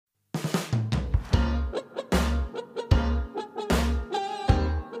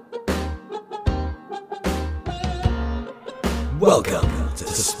Welcome to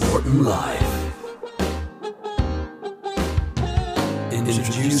Sportin' Live.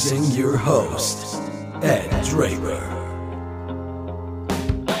 Introducing your host, Ed Draper.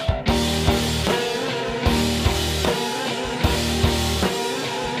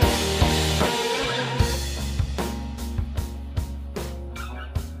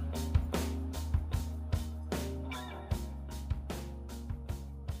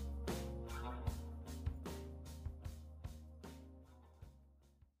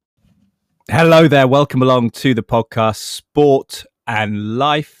 Hello there, welcome along to the podcast Sport and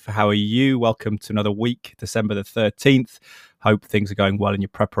Life. How are you? Welcome to another week, December the 13th. Hope things are going well in your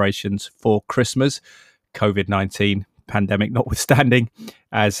preparations for Christmas. COVID-19 pandemic notwithstanding,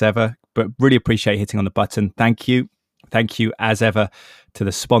 as ever, but really appreciate hitting on the button. Thank you. Thank you, as ever, to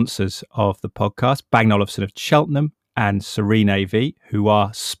the sponsors of the podcast, Bang & Olufsen of Cheltenham and Serene AV, who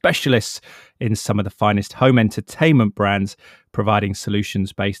are specialists in some of the finest home entertainment brands, providing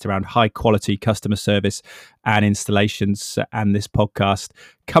solutions based around high quality customer service and installations. And this podcast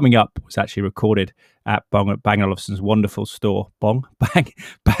coming up was actually recorded at Bang & Olufsen's wonderful store, Bang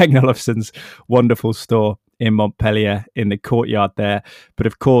 & Olufsen's wonderful store in Montpellier, in the courtyard there. But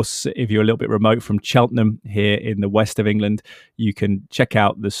of course, if you're a little bit remote from Cheltenham here in the west of England, you can check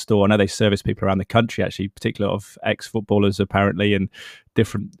out the store. I know they service people around the country, actually, particularly of ex-footballers apparently, and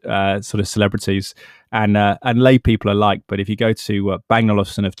different sort of celebrities and lay people alike. But if you go to Bang &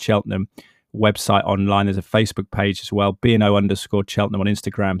 Olufsen of Cheltenham website online, there's a Facebook page as well, B&O_Cheltenham on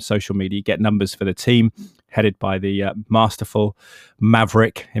Instagram, social media. You get numbers for the team headed by the masterful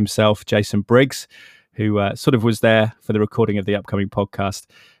maverick himself, Jason Briggs, who sort of was there for the recording of the upcoming podcast.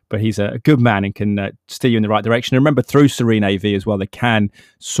 But he's a good man and can steer you in the right direction. And remember, through Serene AV as well, they can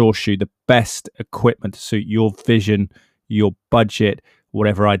source you the best equipment to suit your vision, your budget,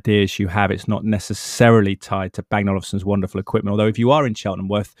 whatever ideas you have. It's not necessarily tied to Bang & Olufsen's wonderful equipment. Although if you are in Cheltenham,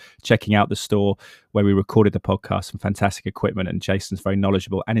 worth checking out the store where we recorded the podcast. Some fantastic equipment, and Jason's very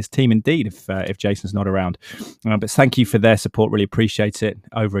knowledgeable, and his team indeed, if Jason's not around. But thank you for their support. Really appreciate it.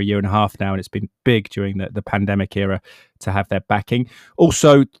 Over a year and a half now, and it's been big during the pandemic era to have their backing.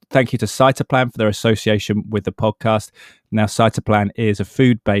 Also, thank you to Cytoplan for their association with the podcast. Now, Cytoplan is a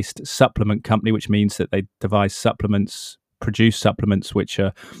food-based supplement company, which means that they produce supplements which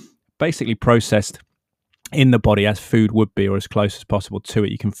are basically processed in the body as food would be, or as close as possible to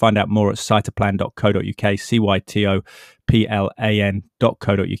it. You can find out more at cytoplan.co.uk,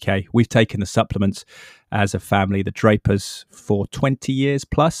 cytoplan.co.uk. We've taken the supplements as a family, the Drapers, for 20 years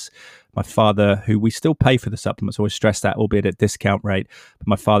plus. My father, who we still pay for the supplements, always stress that, albeit at discount rate. But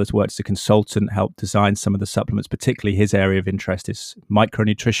my father's worked as a consultant, helped design some of the supplements. Particularly his area of interest is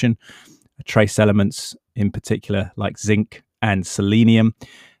micronutrition, trace elements in particular like zinc and selenium,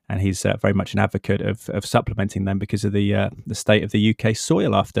 and he's very much an advocate of supplementing them because of the state of the UK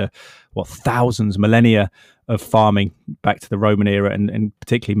soil after thousands, millennia of farming back to the Roman era, and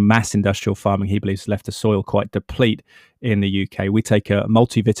particularly mass industrial farming. He believes left the soil quite deplete in the UK. We take a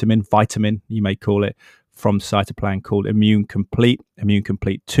vitamin you may call it, from Cytoplan called Immune Complete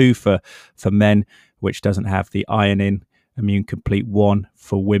 2 for men, which doesn't have the iron in. Immune Complete 1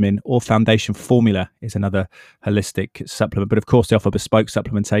 for women, or Foundation Formula is another holistic supplement. But of course, they offer bespoke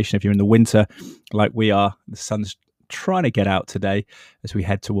supplementation if you're in the winter like we are. The sun's trying to get out today as we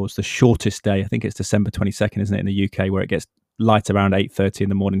head towards the shortest day. I think it's December 22nd, isn't it, in the UK, where it gets light around 8:30 in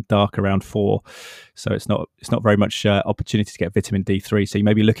the morning, dark around 4. So it's not very much opportunity to get vitamin D3. So you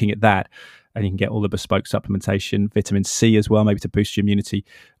may be looking at that, and you can get all the bespoke supplementation, vitamin C as well, maybe to boost your immunity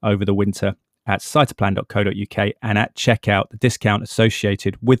over the winter, at cytoplan.co.uk. And at checkout, the discount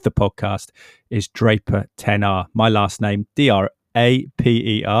associated with the podcast is Draper 10R. My last name,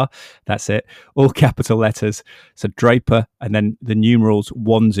 DRAPER. That's it. All capital letters. So Draper, and then the numerals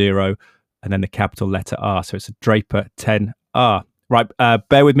 10, and then the capital letter R. So it's a Draper 10R. Right,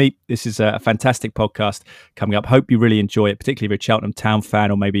 bear with me. This is a fantastic podcast coming up. Hope you really enjoy it, particularly if you're a Cheltenham Town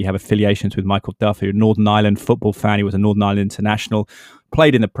fan, or maybe you have affiliations with Michael Duff, who's a Northern Ireland football fan. He was a Northern Ireland international,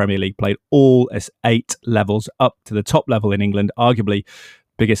 played in the Premier League, played all as 8 levels up to the top level in England, arguably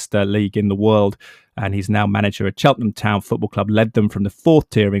biggest league in the world. And he's now manager at Cheltenham Town Football Club, led them from the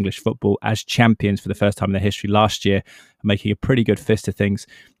 4th tier of English football as champions for the first time in their history last year, making a pretty good fist of things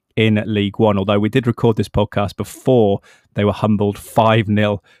in League One. Although we did record this podcast before they were humbled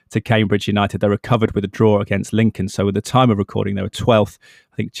 5-0 to Cambridge United. They recovered with a draw against Lincoln. So at the time of recording, they were 12th.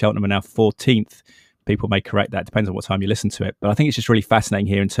 I think Cheltenham are now 14th. People may correct that. Depends on what time you listen to it. But I think it's just really fascinating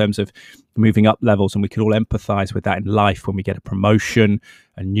here in terms of moving up levels. And we could all empathize with that in life when we get a promotion,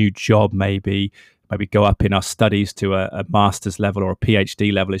 a new job, maybe go up in our studies to a master's level or a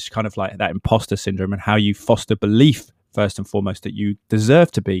PhD level. It's kind of like that imposter syndrome, and how you foster belief first and foremost, that you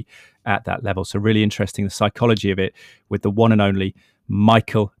deserve to be at that level. So really interesting, the psychology of it with the one and only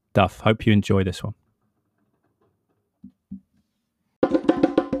Michael Duff. Hope you enjoy this one.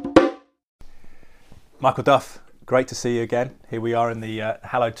 Michael Duff, great to see you again. Here we are in the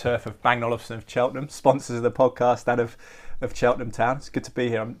hallowed turf of Bang & Olufsen of Cheltenham, sponsors of the podcast and of Cheltenham Town. It's good to be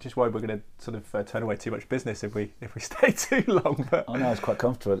here. I'm just worried we're going to sort of turn away too much business if we stay too long. But I know, it's quite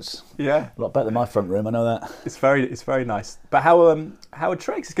comfortable. It's a lot better than my front room. I know that. It's very nice. But Howard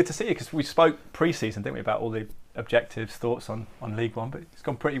Triggs, it's good to see you, because we spoke pre-season, didn't we, about all the objectives, thoughts on League One. But it's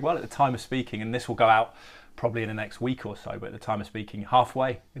gone pretty well at the time of speaking, and this will go out probably in the next week or so. But at the time of speaking,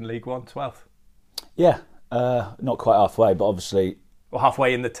 halfway in League One, 12th. Yeah, not quite halfway, but obviously. Or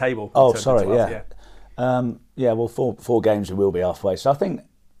halfway in the table. Oh, sorry, 12th, yeah. Well, four games we will be halfway. So I think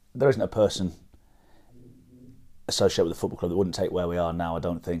there isn't a person associated with the football club that wouldn't take where we are now. I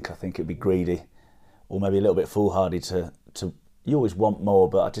don't think. I think it'd be greedy, or maybe a little bit foolhardy to. You always want more,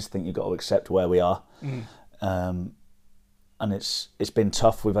 but I just think you've got to accept where we are. And it's been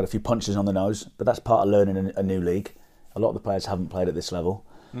tough. We've had a few punches on the nose, but that's part of learning a new league. A lot of the players haven't played at this level.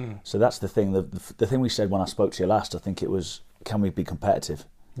 So that's the thing. The thing we said when I spoke to you last, I think it was, can we be competitive?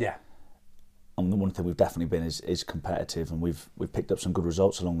 Yeah. And the one thing we've definitely been is competitive, and we've picked up some good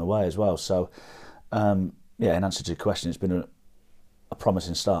results along the way as well. So, in answer to your question, it's been a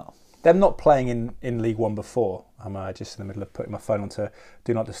promising start. Them not playing in League One before, I'm just in the middle of putting my phone onto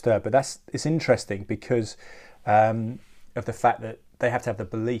Do Not Disturb, but it's interesting because of the fact that they have to have the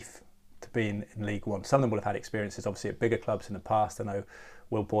belief to be in League One. Some of them will have had experiences, obviously, at bigger clubs in the past. I know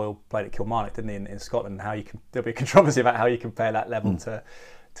Will Boyle played at Kilmarnock, didn't he, in Scotland? There'll be a controversy about how you compare that level to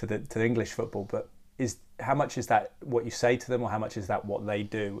the English football. But how much is that what you say to them, or how much is that what they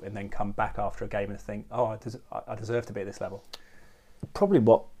do, and then come back after a game and think, oh, I deserve to be at this level? Probably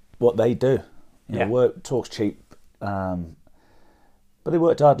what they do. Work talks cheap, but they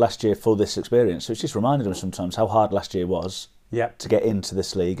worked hard last year for this experience. So it's just reminded them sometimes how hard last year was to get into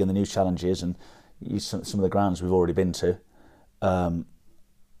this league and the new challenges, and some of the grounds we've already been to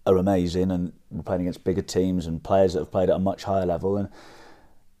are amazing, and we're playing against bigger teams and players that have played at a much higher level. And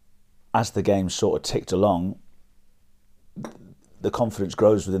as the game sort of ticked along, the confidence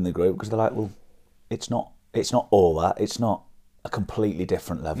grows within the group, because they're like, well, it's not all that. It's not a completely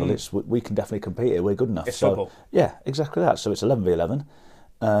different level. We can definitely compete here. We're good enough. It's football. Yeah, exactly that. So it's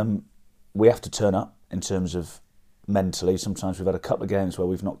 11v11. We have to turn up in terms of mentally. Sometimes we've had a couple of games where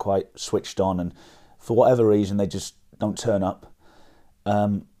we've not quite switched on, and for whatever reason they just don't turn up,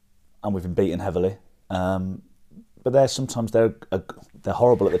 and we've been beaten heavily. But they're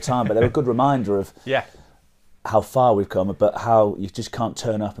horrible at the time, but they're a good reminder of how far we've come, but how you just can't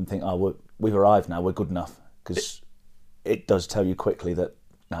turn up and think, oh, we've arrived now, we're good enough, because it does tell you quickly that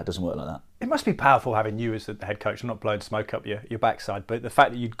no, it doesn't work like that. It must be powerful having you as the head coach. I'm not blowing smoke up your backside, but the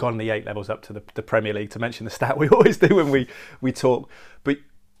fact that you'd gone the 8 levels up to the Premier League, to mention the stat we always do when we talk. But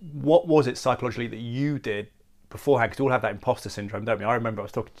what was it psychologically that you did beforehand? Because we all have that imposter syndrome, don't we? I remember I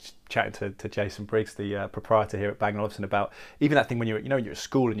was chatting to Jason Briggs, the proprietor here at Bang & Olufsen, about even that thing when you're at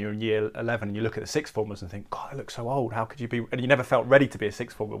school and you're in year 11 and you look at the sixth formers and think, God, I look so old. How could you be? And you never felt ready to be a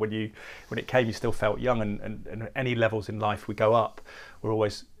sixth former. When it came, you still felt young. And any levels in life we go up, we're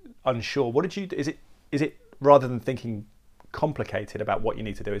always unsure. What did you do? Is it rather than thinking complicated about what you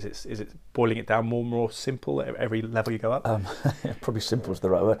need to do, is it boiling it down more simple at every level you go up? Probably simple is the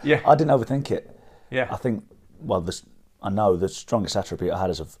right word. Yeah. I didn't overthink it. Yeah. I think, I know the strongest attribute I had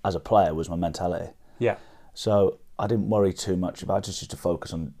as a player was my mentality. Yeah. So I didn't worry too much about it. I just used to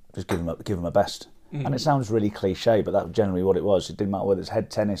focus on just giving my best. And it sounds really cliche, but that's generally what it was. It didn't matter whether it's head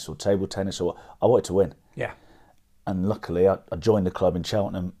tennis or table tennis, or I wanted to win. Yeah. And luckily, I joined the club in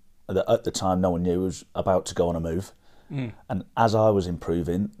Cheltenham that at the time no one knew was about to go on a move. And as I was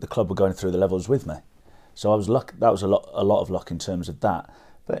improving, the club were going through the levels with me. So I was lucky. That was a lot of luck in terms of that.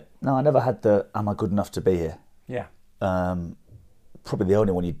 But no, I never had the, am I good enough to be here? Yeah. Probably the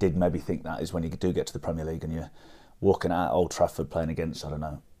only one you did maybe think that is when you do get to the Premier League and you're walking out at Old Trafford playing against, I don't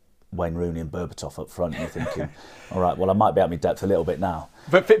know, Wayne Rooney and Berbatov up front, and you're thinking, all right, well, I might be out of my depth a little bit now.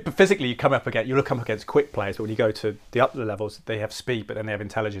 But physically, you'll come up against quick players, but when you go to the upper levels, they have speed, but then they have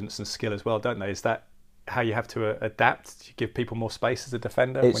intelligence and skill as well, don't they? Is that how you have to adapt? Do you give people more space as a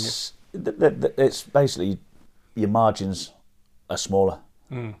defender? It's basically your margins are smaller.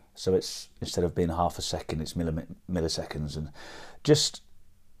 So it's, instead of being half a second, it's milliseconds, and just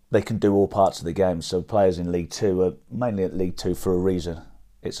they can do all parts of the game. So players in League Two are mainly at League Two for a reason.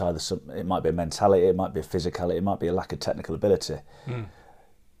 It's either it might be a mentality, it might be a physicality, it might be a lack of technical ability.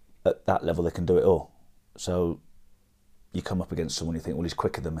 At that level, they can do it all. So you come up against someone, you think, well, he's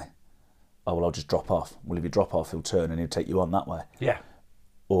quicker than me. oh well, I'll just drop off. Well, if you drop off, he'll turn and he'll take you on that way. Yeah.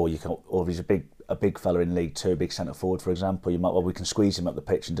 Or you can, or if he's a big fella in League Two, a big centre forward, for example, we can squeeze him up the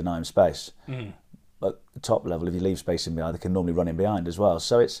pitch and deny him space. At the top level, if you leave space in behind, they can normally run in behind as well.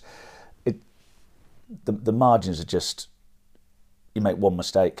 So the margins are just, you make one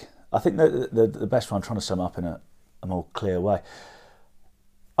mistake. I think the best one, I'm trying to sum up in a more clear way.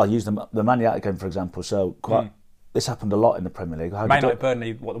 I'll use the Man United game, for example. So this happened a lot in the Premier League. Man United,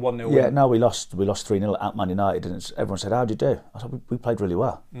 Burnley, what, the 1-0 win? Yeah, no, we lost 3-0 at Man United, and everyone said, how'd you do? I said, we played really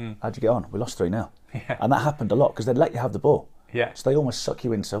well. How'd you get on? We lost 3-0. Yeah. And that happened a lot because they'd let you have the ball. Yeah. So they almost suck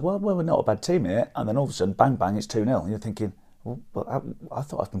you into, well, we're not a bad team here, and then all of a sudden, bang, bang, it's 2-0. And you're thinking, well, I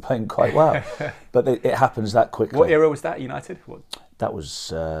thought I've been playing quite well. But it happens that quickly. What era was that, United? That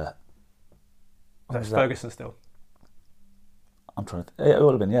was... was that Ferguson still? I'm trying to... It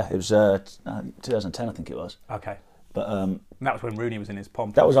would have been, yeah. It was 2010, I think it was. Okay. But and that was when Rooney was in his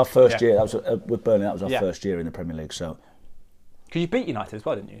pomp. That was our first year. That was with Burnley. That was our first year in the Premier League. So, because you beat United as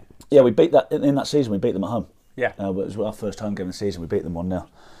well, didn't you? Yeah, we beat that in that season. We beat them at home. Yeah, it was our first home game of the season. We beat them 1-0.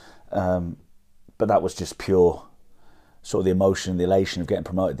 But that was just pure sort of the emotion, the elation of getting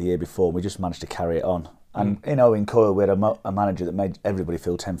promoted the year before. We just managed to carry it on. And in Owen Coyle, we had a manager that made everybody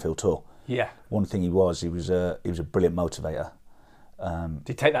feel 10 feet tall. Yeah. One thing he was a brilliant motivator. Did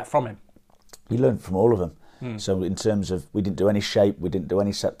you take that from him? We learned from all of them. So in terms of, we didn't do any shape, we didn't do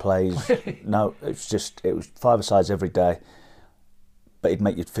any set plays. No, it was 5-a-sides every day. But he'd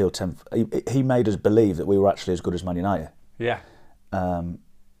make you feel 10. He made us believe that we were actually as good as Man United. Yeah.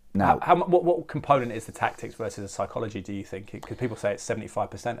 Now, what component is the tactics versus the psychology, do you think? Because people say it's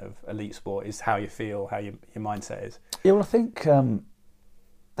 75% of elite sport is how you feel, how your mindset is. Yeah, well, I think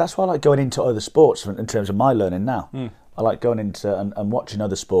that's why I like going into other sports in terms of my learning now. I like going into and watching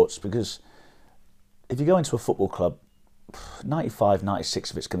other sports, because if you go into a football club, 95,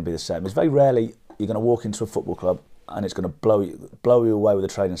 96 of it's going to be the same. It's very rarely you're going to walk into a football club and it's going to blow you away with a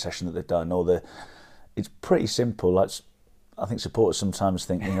training session that they've done, it's pretty simple. Like, I think supporters sometimes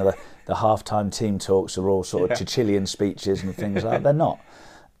think, the half-time team talks are all sort of Chichilian speeches and things like that. They're not.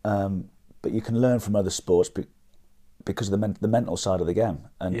 But you can learn from other sports because of the mental side of the game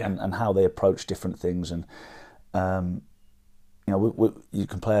and how they approach different things. And you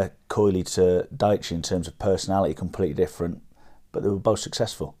compare Coyley to Dyche in terms of personality, completely different, but they were both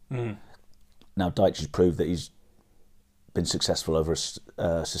successful. Now Dyche has proved that he's been successful over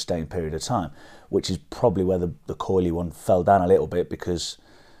a sustained period of time, which is probably where the Coyley one fell down a little bit, because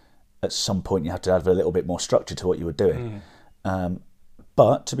at some point you have to have a little bit more structure to what you were doing.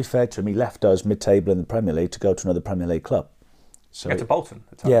 But to be fair to him, he left us mid-table in the Premier League to go to another Premier League club. So go to Bolton.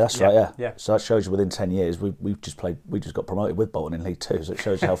 Yeah, that's right. Yeah. So that shows you within 10 years we just got promoted with Bolton in League Two. So it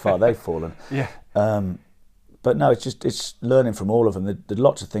shows you how far they've fallen. Yeah. But no, it's learning from all of them. There are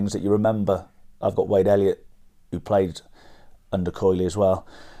lots of things that you remember. I've got Wade Elliott, who played under Coyley as well,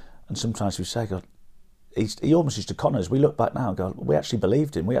 and sometimes we say, God, he almost used to con us. We look back now and go, we actually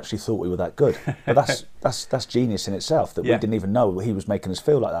believed him. We actually thought we were that good. But that's genius in itself, that we didn't even know he was making us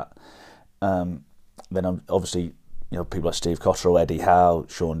feel like that. Then obviously, people like Steve Cotterill, Eddie Howe,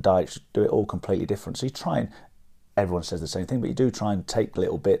 Sean Dyche do it all completely different. So you try and, everyone says the same thing, but you do try and take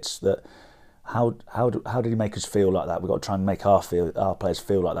little bits that, how did he make us feel like that? We've got to try and make our players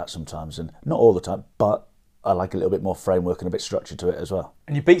feel like that sometimes, and not all the time, but I like a little bit more framework and a bit structure to it as well.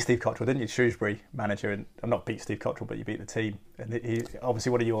 And you beat Steve Cotterill, didn't you, Shrewsbury manager? And not beat Steve Cotterill, but you beat the team. And he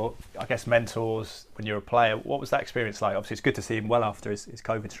obviously one of your, I guess, mentors when you were a player. What was that experience like? Obviously, it's good to see him well after his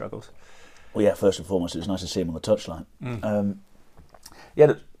COVID struggles. Well, yeah, first and foremost, it was nice to see him on the touchline.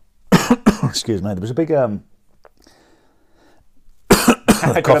 Excuse me, there was a big... have a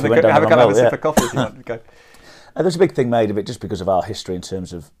sip of coffee if you want to go. There's a big thing made of it just because of our history in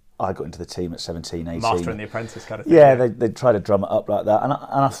terms of, I got into the team at 17, 18. Master and the Apprentice kind of thing. Yeah, they tried to drum it up like that. And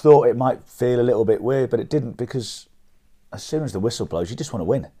I thought it might feel a little bit weird, but it didn't, because as soon as the whistle blows, you just want to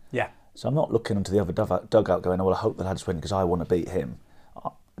win. Yeah. So I'm not looking into the other dugout going, well, I hope the lads win because I want to beat him.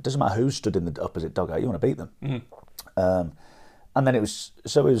 It doesn't matter who stood in the opposite dugout, you want to beat them. And then it was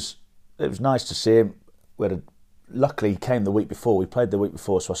nice to see him. Luckily, he came the week before. We played the week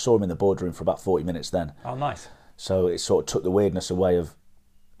before, so I saw him in the boardroom for about 40 minutes then. Oh, nice. So it sort of took the weirdness away of...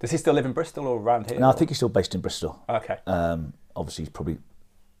 Does he still live in Bristol or around here? No, I think he's still based in Bristol. Okay. Obviously, he probably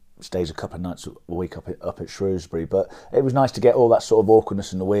stays a couple of nights a week up at Shrewsbury. But it was nice to get all that sort of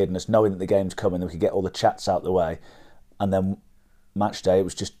awkwardness and the weirdness, knowing that the game's coming, that we could get all the chats out the way. And then match day, it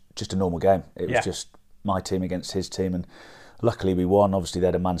was just a normal game. It was just my team against his team. And luckily we won. Obviously, they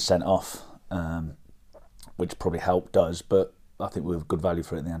had a man sent off, which probably helped us. But I think we were good value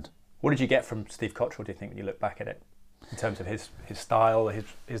for it in the end. What did you get from Steve Cotterill, do you think, when you look back at it? in terms of his style,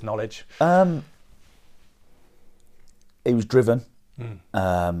 his knowledge? He was driven,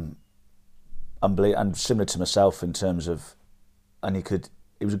 and similar to myself in terms of, and he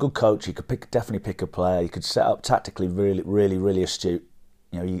was a good coach. He could definitely pick a player. He could set up tactically really astute.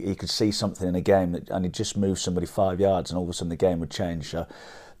 You know, he could see something in a game and he'd just move somebody 5 yards and all of a sudden the game would change. So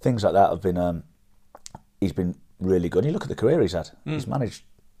things like that have been, he's been really good. And you look at the career he's had. He's managed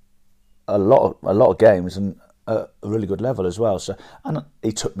a lot of games and at a really good level as well. So, and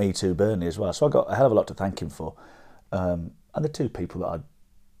he took me to Burnley as well. So I got a hell of a lot to thank him for. And the two people that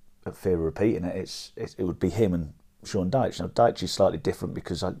I fear of repeating it, it would be him and Sean Dyche. Now Dyche is slightly different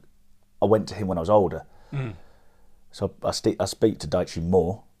because I went to him when I was older. So I speak to Dyche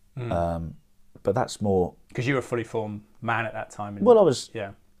more, but that's more because you were a fully formed man at that time. Well, I was.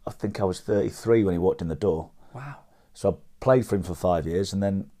 Yeah. I think I was 33 when he walked in the door. Wow. So I played for him for 5 years, and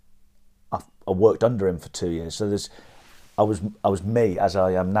then I worked under him for 2 years. So I was me as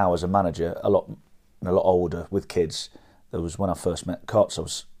I am now as a manager, a lot older with kids. There was when I first met Cots, I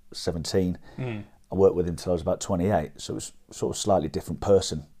was 17. I worked with him till I was about 28. So it was sort of slightly different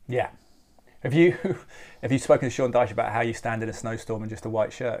person. Yeah. Have you spoken to Sean Dyche about how you stand in a snowstorm in just a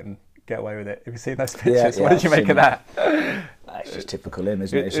white shirt and get away with it? Have you seen those pictures? Yeah, what did you make of that? It's just typical him,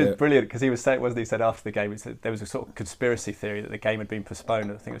 isn't it? It was brilliant because he was saying, wasn't he? Said after the game, there was a sort of conspiracy theory that the game had been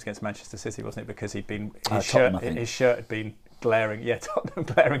postponed. I think it was against Manchester City, wasn't it? Because his shirt had been glaring, Tottenham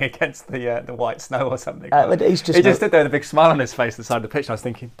glaring against the white snow or something. He just stood there with a big smile on his face at the side of the pitch. And I was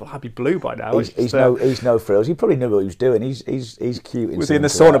thinking, I'd be blue by now. He's no frills. He probably knew what he was doing. He's cute. Was he in the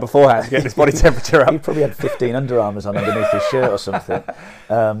sauna beforehand getting his body temperature up? He probably had 15 Underarmours on underneath his shirt or something.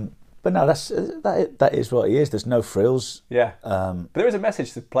 But no, that is what he is. There's no frills. Yeah. But there is a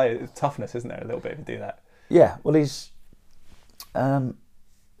message to play toughness, isn't there? A little bit to do that. Yeah. Well, he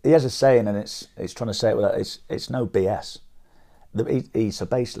has a saying, and it's trying to say it without it's no BS. So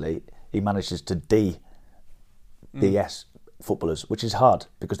basically, he manages to BS footballers, which is hard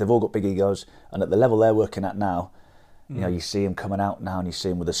because they've all got big egos, and at the level they're working at now, you know, you see them coming out now, and you see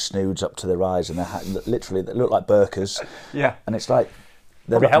them with the snoods up to their eyes, and literally they look like burkas. Yeah. And it's like.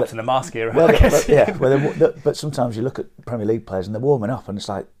 Probably helps in the mask era. Well, I guess. But sometimes you look at Premier League players and they're warming up, and it's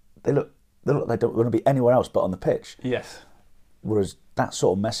like they look like they don't want to be anywhere else but on the pitch. Yes. Whereas that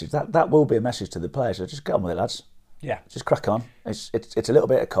sort of message, that will be a message to the players. So just get on with it, lads. Yeah. Just crack on. It's a little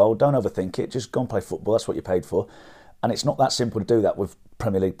bit of cold. Don't overthink it. Just go and play football. That's what you're paid for. And it's not that simple to do that with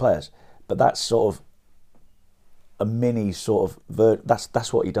Premier League players. But that's sort of a mini sort of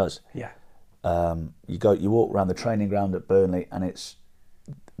that's what he does. Yeah. You walk around the training ground at Burnley, and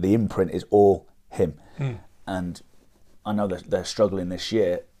the imprint is all him. And I know that they're struggling this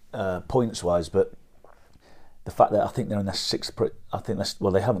year points wise, but the fact that I think they're in their sixth,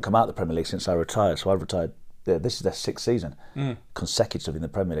 they haven't come out of the Premier League since I retired. So I retired. This is their sixth season consecutive in the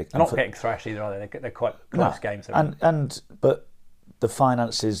Premier League. They're not getting thrashed either, are they? They're quite close games. But the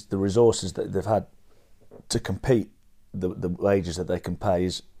finances, the resources that they've had to compete, the wages that they can pay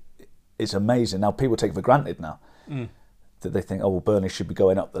is amazing. Now people take it for granted now. That they think, Burnley should be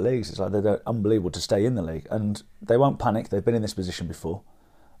going up the leagues. It's like they're unbelievable to stay in the league, and they won't panic. They've been in this position before.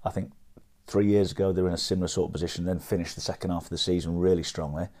 I think 3 years ago they were in a similar sort of position, then finished the second half of the season really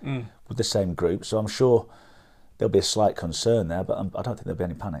strongly with the same group. So I'm sure there'll be a slight concern there, but I don't think there'll be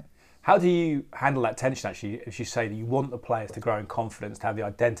any panic. How do you handle that tension, actually, as you say, that you want the players to grow in confidence, to have the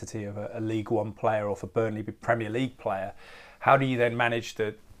identity of a League One player, or for Burnley, be Premier League player? How do you then manage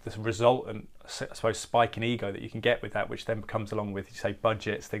the resultant, I suppose, spike in ego that you can get with that, which then comes along with, you say,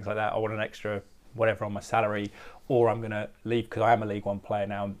 budgets, things like that? I want an extra whatever on my salary, or I'm going to leave because I am a League One player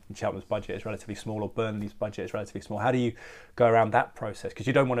now, and Cheltenham's budget is relatively small, or Burnley's budget is relatively small. How do you go around that process? Because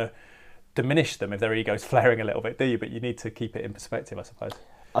you don't want to diminish them if their ego's flaring a little bit, do you? But you need to keep it in perspective, I suppose.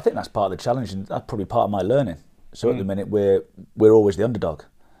 I think that's part of the challenge, and that's probably part of my learning. So at the minute, we're always the underdog.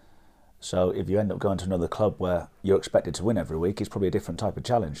 So if you end up going to another club where you're expected to win every week, it's probably a different type of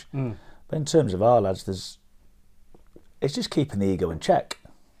challenge. But in terms of our lads, it's just keeping the ego in check.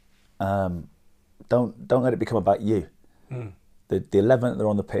 Don't let it become about you. The 11 that are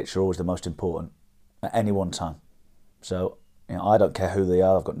on the pitch are always the most important at any one time. So I don't care who they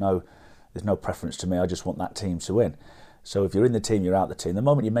are. There's no preference to me. I just want that team to win. So if you're in the team, you're out the team. The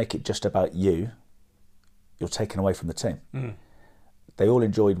moment you make it just about you, you're taken away from the team. They all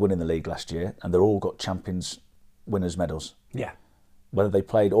enjoyed winning the league last year, and they've all got champions winners medals. Yeah. Whether they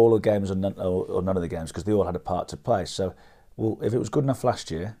played all the games or none of the games, because they all had a part to play. So, if it was good enough last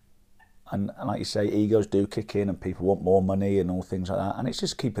year, and like you say, egos do kick in, and people want more money and all things like that, and it's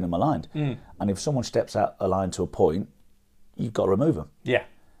just keeping them aligned. And if someone steps out a line to a point, you've got to remove them. Yeah.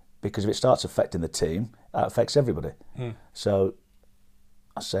 because if it starts affecting the team, that affects everybody. So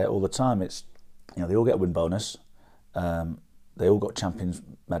I say it all the time. It's, you know, they all get a win bonus. They all got champions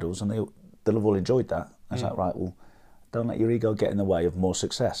medals, and they'll have all enjoyed that. It's like, right, well, don't let your ego get in the way of more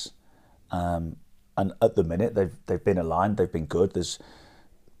success. And at the minute, they've been aligned. They've been good.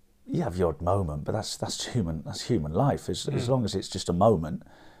 You have your odd moment, but that's human. That's human life. As long as it's just a moment,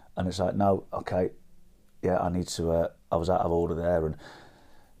 and it's like, no, okay, yeah, I need to. I was out of order there, and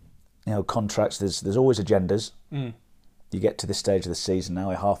you know, contracts. There's always agendas. You get to this stage of the season now,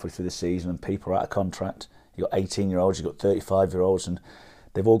 we're halfway through the season, and people are out of contract. You've got 18-year-olds, you've got 35-year-olds, and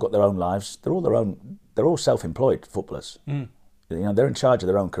they've all got their own lives. They're all self-employed footballers. You know, they're in charge of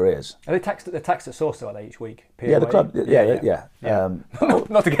their own careers. Are they taxed at source, are they, each week? Yeah, the club. Yeah.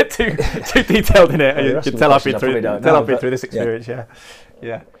 Not to get too detailed in it. You can tell I've been through this experience.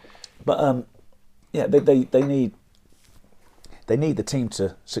 Yeah. But they need the team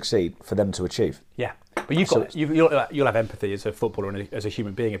to succeed for them to achieve. Yeah. But you'll have empathy as a footballer and as a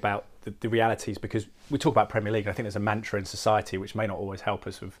human being about the realities, because we talk about Premier League, and I think there's a mantra in society which may not always help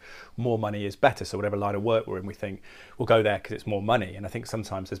us with more money is better. So whatever line of work we're in, we think we'll go there because it's more money. And I think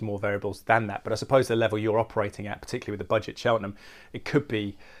sometimes there's more variables than that. But I suppose the level you're operating at, particularly with the budget Cheltenham, it could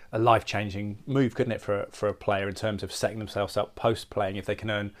be a life-changing move, couldn't it, for a player in terms of setting themselves up post-playing if they can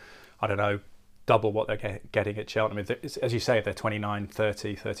earn, I don't know, double what they're getting at Cheltenham. As you say, if they're 29,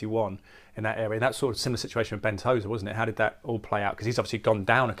 30, 31 in that area. And that sort of similar situation with Ben Tozer, wasn't it? How did that all play out? Because he's obviously gone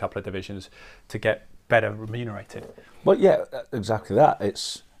down a couple of divisions to get better remunerated. Well, yeah, exactly that.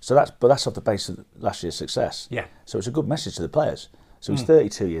 But that's off the base of last year's success. Yeah. So it's a good message to the players. So he's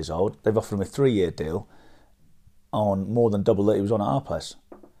 32 years old. They've offered him a 3-year deal on more than double that he was on at our place.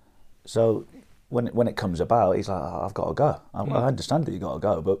 So when it comes about, he's like, I've got to go. I understand that you've got to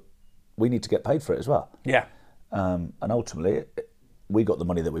go, but we need to get paid for it as well. Yeah. And ultimately, we got the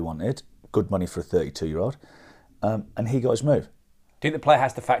money that we wanted, good money for a 32-year-old, and he got his move. Do you think the player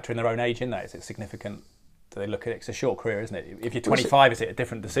has to factor in their own age in that? Is it significant? Do they look at it? It's a short career, isn't it? If you're 25, is it a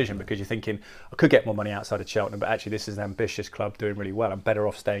different decision because you're thinking, I could get more money outside of Cheltenham, but actually this is an ambitious club doing really well. I'm better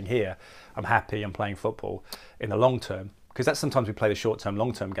off staying here. I'm happy. I'm playing football in the long term. Because that's sometimes we play the short-term,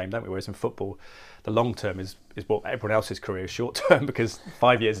 long-term game, don't we? Whereas in football, the long-term is what everyone else's career is short-term because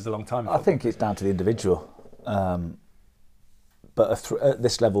 5 years is a long time. I think it's down to the individual. But at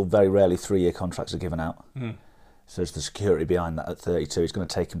this level, very rarely 3-year contracts are given out. So there's the security behind that at 32. It's going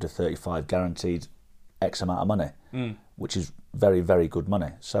to take him to 35, guaranteed X amount of money, which is very, very good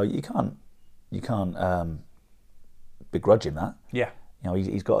money. So you can't begrudge him that. Yeah. You know,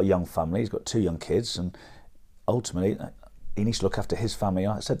 he's got a young family. He's got 2 young kids, and ultimately he needs to look after his family.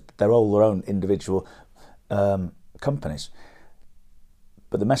 Like I said, they're all their own individual companies.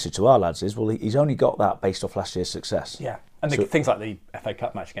 But the message to our lads is, well, he's only got that based off last year's success. Yeah, and so things like the FA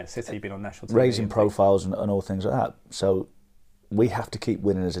Cup match against City being on national TV. Raising profiles and all things like that. So we have to keep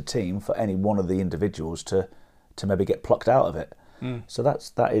winning as a team for any one of the individuals to maybe get plucked out of it. So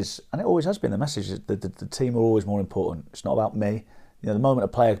that is, and it always has been the message, that the team are always more important. It's not about me. You know, the moment a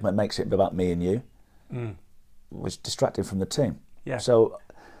player makes it about me and you, was distracting from the team. Yeah. So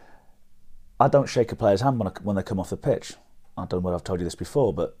I don't shake a player's hand when they come off the pitch. I don't know whether I've told you this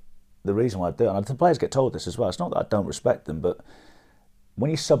before, but the reason why I do it, and the players get told this as well, it's not that I don't respect them, but when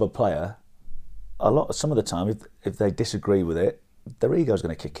you sub a player, some of the time, if they disagree with it, their ego's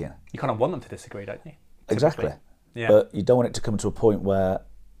going to kick in. You kind of want them to disagree, don't you? Exactly. Yeah. But you don't want it to come to a point where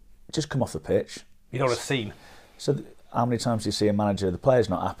just come off the pitch. You don't want a scene. So how many times do you see a manager, the player's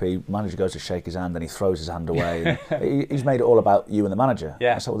not happy, the manager goes to shake his hand and he throws his hand away. And he's made it all about you and the manager.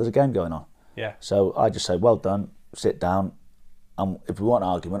 Yeah. So there's a game going on. Yeah. So I just say, well done, sit down. If we want an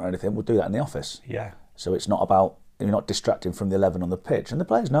argument or anything, we'll do that in the office. Yeah. So it's not about, you're not distracting from the 11 on the pitch. And the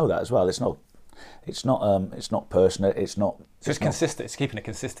players know that as well. It's not personal. It's not. So it's consistent. It's keeping a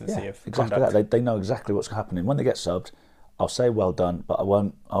consistency of exactly conduct. that. They know exactly what's happening. When they get subbed, I'll say well done, but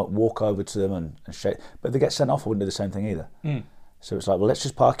I'll walk over to them and shake. But if they get sent off, I wouldn't do the same thing either. So it's like, well, let's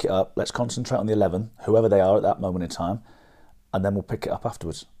just park it up. Let's concentrate on the 11, whoever they are at that moment in time, and then we'll pick it up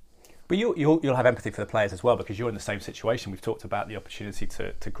afterwards. But you'll have empathy for the players as well, because you're in the same situation. We've talked about the opportunity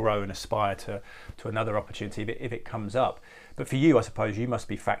to grow and aspire to another opportunity if it comes up. But for you, I suppose you must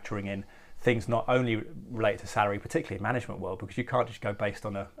be factoring in things not only related to salary, particularly in management world, because you can't just go based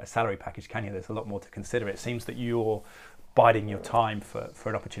on a salary package, can you? There's a lot more to consider. It seems that you're biding your time for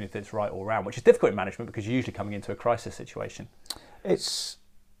an opportunity that's right all round, which is difficult in management because you're usually coming into a crisis situation. I'm the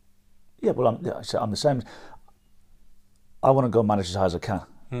same. I want to go manage as high as I can.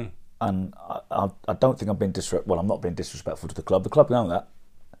 And I don't think I'm being disrespectful. Well, I'm not being disrespectful to the club. The club know that.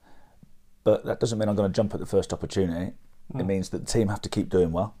 But that doesn't mean I'm going to jump at the first opportunity. It means that the team have to keep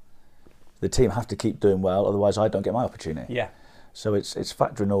doing well. the team have to keep doing well, otherwise I don't get my opportunity. Yeah. So it's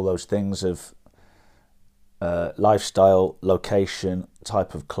factoring all those things of lifestyle, location,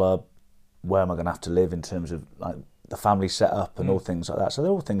 type of club, where am I going to have to live in terms of like the family setup and all things like that. So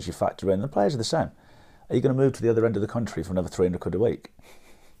they're all things you factor in. The players are the same. Are you going to move to the other end of the country for another 300 quid a week?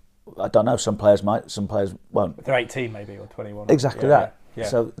 I don't know. Some players might, some players won't. But they're 18 maybe or 21. Exactly that. Yeah.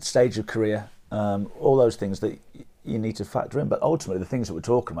 So stage of career, all those things that you need to factor in. But ultimately, the things that we're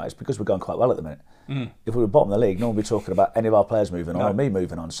talking about is because we're going quite well at the minute. If we were bottom of the league, no one would be talking about any of our players moving on or me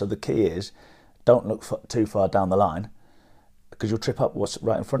moving on. So the key is, don't look too far down the line, because you'll trip up what's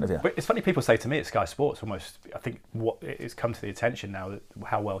right in front of you. But it's funny, people say to me at Sky Sports almost, I think what it's come to the attention now that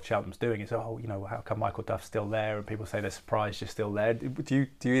how well Cheltenham's doing is, how come Michael Duff's still there? And people say they're surprised you're still there. Do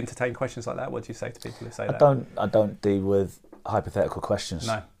you entertain questions like that? What do you say to people who say that? I don't deal with hypothetical questions.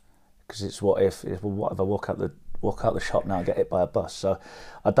 No. Because it's what if I walk out the shop now and get hit by a bus. So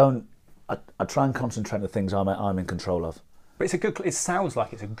I try and concentrate on the things I'm in control of. But it sounds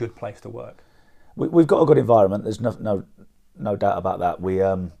like it's a good place to work. We've got a good environment. There's no doubt about that.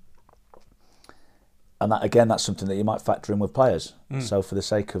 And that again, that's something that you might factor in with players. So for the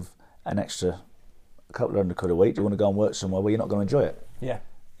sake of an extra couple of £100 a week, do you want to go and work somewhere where you're not going to enjoy it? Yeah.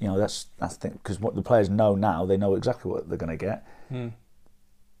 That's the thing, because what the players know now, they know exactly what they're going to get.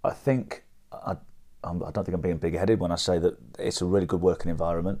 I think I don't think I'm being big-headed when I say that it's a really good working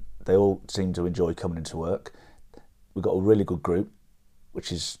environment. They all seem to enjoy coming into work. We've got a really good group,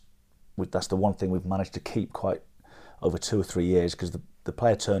 that's the one thing we've managed to keep quite over 2 or 3 years, because the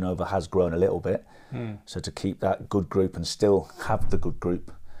player turnover has grown a little bit. So to keep that good group and still have the good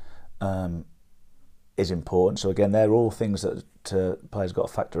group is important. So again, they're all things that players got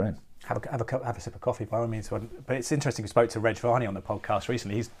to factor in. Have a sip of coffee by all means. But it's interesting, we spoke to Reg Varney on the podcast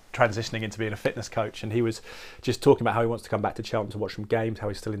recently. He's transitioning into being a fitness coach, and he was just talking about how he wants to come back to Cheltenham to watch some games, how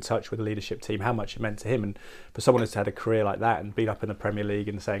he's still in touch with the leadership team, how much it meant to him. And for someone who's had a career like that and been up in the Premier League,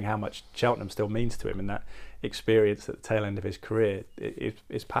 and saying how much Cheltenham still means to him, and that experience at the tail end of his career,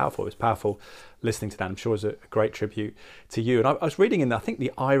 it's powerful. It's powerful listening to that. I'm sure it's a great tribute to you. And I was reading in, I think,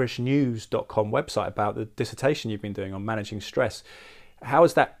 the irishnews.com website about the dissertation you've been doing on managing stress. How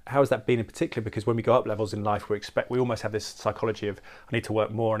has that been in particular? Because when we go up levels in life, we almost have this psychology of, I need to work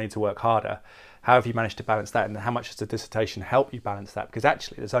more, I need to work harder. How have you managed to balance that, and how much does the dissertation help you balance that? Because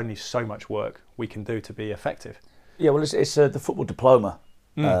actually, there's only so much work we can do to be effective. Yeah, well, it's the football diploma.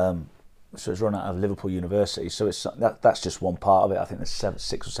 So it's run out of Liverpool University. So that's just one part of it. I think there's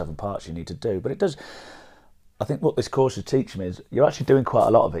 6 or 7 parts you need to do. But it does. I think what this course is teaching me is you're actually doing quite a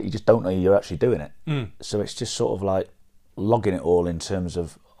lot of it. You just don't know you're actually doing it. So it's just sort of like logging it all in terms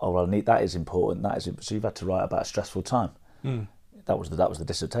of, that is important, that is. So you've had to write about a stressful time. That was the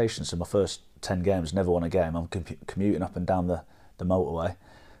dissertation. So my first 10 games, never won a game. I'm commuting up and down the motorway,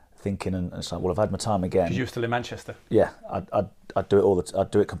 thinking, and it's like, well, I've had my time again. Because you were still in Manchester. Yeah, I'd do it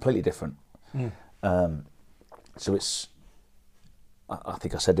I'd do it completely different. So it's, I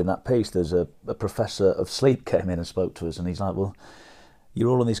think I said in that piece, there's a professor of sleep came in and spoke to us, and he's like, well, you're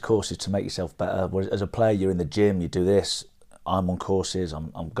all on these courses to make yourself better. Whereas as a player, you're in the gym, you do this. I'm on courses,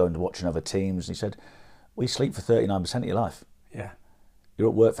 I'm going to watching other teams. And he said, well, you sleep for 39% of your life. Yeah. You're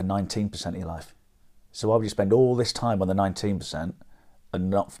at work for 19% of your life. So why would you spend all this time on the 19% and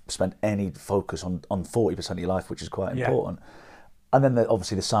not spend any focus on 40% of your life, which is quite important? And then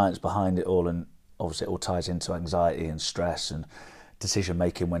obviously the science behind it all, and obviously it all ties into anxiety and stress and decision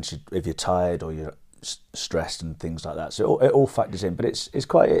making if you're tired or you're stressed and things like that. So it all factors in, but it's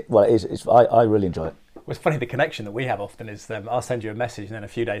quite, well, it is. I really enjoy it. Well, it's funny, the connection that we have often is I'll send you a message, and then a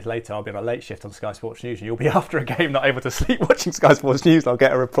few days later I'll be on a late shift on Sky Sports News, and you'll be after a game not able to sleep watching Sky Sports News. I'll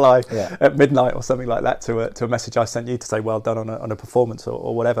get a reply at midnight or something like that to a message I sent you to say well done on a performance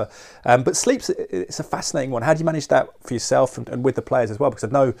or whatever. But sleep's, it's a fascinating one. How do you manage that for yourself and with the players as well? Because I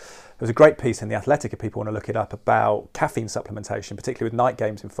know there was a great piece in The Athletic, if people want to look it up, about caffeine supplementation, particularly with night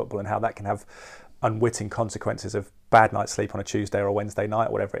games in football, and how that can have unwitting consequences of bad night's sleep on a Tuesday or a Wednesday night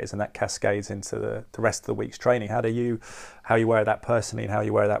or whatever it is, and that cascades into the rest of the week's training. How you wear that personally, and how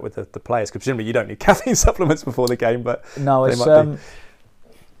you wear that with the players? Because presumably you don't need caffeine supplements before the game, but no, it's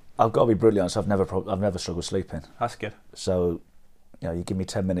I've got to be brutally honest, I've never struggled sleeping. That's good. So you give me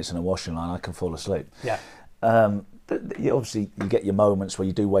 10 minutes in a washing line, I can fall asleep. Yeah. Obviously you get your moments where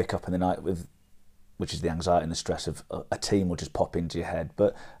you do wake up in the night which is the anxiety and the stress of a team will just pop into your head.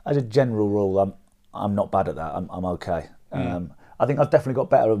 But as a general rule, I'm not bad at that. I'm okay. I think I've definitely got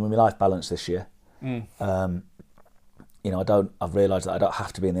better with my life balance this year. I've realised that I don't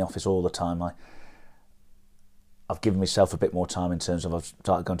have to be in the office all the time. I've given myself a bit more time in terms of I've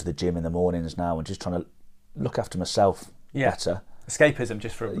started going to the gym in the mornings now and just trying to look after myself better. Escapism,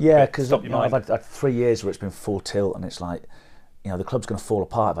 just for because stop your mind. I've had 3 years where it's been full tilt, and it's like, the club's going to fall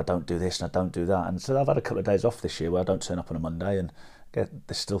apart if I don't do this and I don't do that. And so I've had a couple of days off this year where I don't turn up on a Monday, and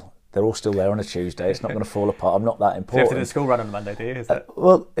they're all still there on a Tuesday. It's not going to fall apart. I'm not that important. So you have to do a school run on a Monday, do you?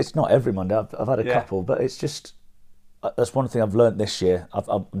 Well, it's not every Monday. I've had a couple, but it's just, that's one thing I've learned this year.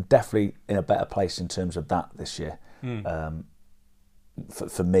 I'm definitely in a better place in terms of that this year.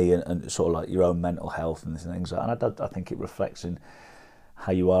 For me, and sort of like your own mental health and things like that. And I think it reflects in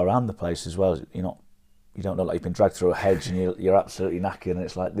how you are around the place as well. You don't look like you've been dragged through a hedge and you're absolutely knackered, and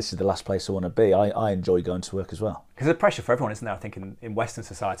it's like, this is the last place I want to be. I enjoy going to work as well. Because there's pressure for everyone, isn't there? I think in Western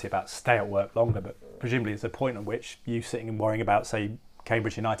society about stay at work longer, but presumably there's a point at which you sitting and worrying about, say,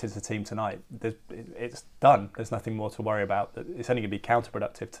 Cambridge United's the team tonight, it's done. There's nothing more to worry about. It's only going to be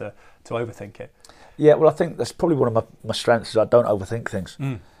counterproductive to overthink it. Yeah, well, I think that's probably one of my strengths, is I don't overthink things.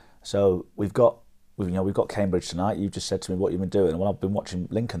 So we've got Cambridge tonight. You just said to me what you've been doing. Well, I've been watching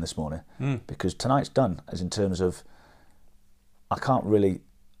Lincoln this morning because tonight's done. As in terms of, I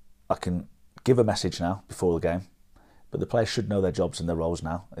can give a message now before the game, but the players should know their jobs and their roles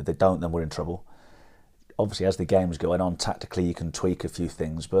now. If they don't, then we're in trouble. Obviously, as the game's going on, tactically you can tweak a few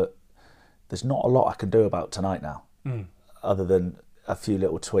things, but there's not a lot I can do about tonight now, other than a few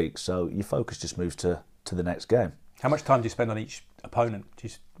little tweaks. So your focus just moves to the next game. How much time do you spend on each opponent?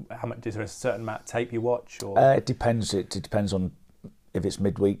 Is there a certain amount of tape you watch? Or? It depends. It depends on if it's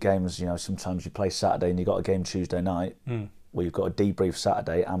midweek games. Sometimes you play Saturday and you've got a game Tuesday night, where you've got a debrief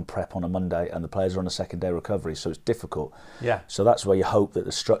Saturday and prep on a Monday, and the players are on a second day recovery, so it's difficult. Yeah. So that's where you hope that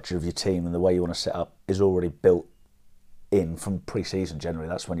the structure of your team and the way you want to set up is already built in from pre-season. Generally,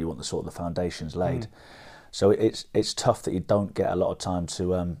 that's when you want the foundations laid. So it's tough that you don't get a lot of time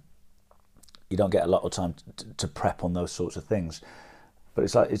to to prep on those sorts of things. But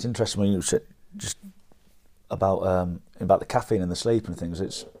it's interesting when you sit just about the caffeine and the sleep and things.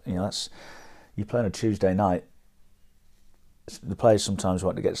 It's that's, you play on a Tuesday night. The players sometimes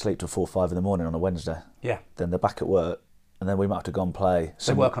want to get to sleep till 4 or 5 in the morning on a Wednesday. Yeah. Then they're back at work, and then we might have to go and play.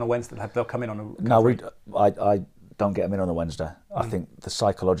 So they work on a Wednesday. They'll come in on a. No, I don't get them in on a Wednesday. I think the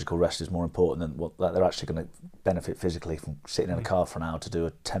psychological rest is more important than that they're actually going to benefit physically from sitting in a car for an hour to do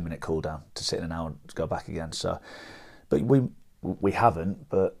a 10-minute cool down, to sit in an hour to go back again. So, but we haven't.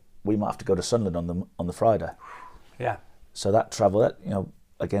 But we might have to go to Sunderland on the Friday. Yeah. So that travel,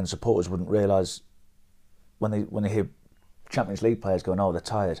 again, supporters wouldn't realise when they hear Champions League players going, oh, they're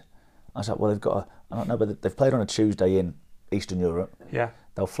tired. I was like, well, I don't know, but they've played on a Tuesday in Eastern Europe. Yeah.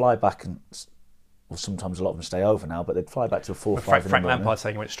 They'll fly back and, well, sometimes a lot of them stay over now, but they'd fly back to 4 or 5 in the morning. Frank Lampard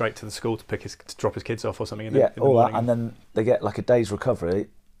saying he went straight to the school to drop his kids off or something. All that, and then they get like a day's recovery,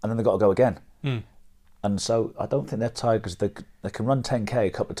 and then they've got to go again. And so I don't think they're tired because they can run 10k a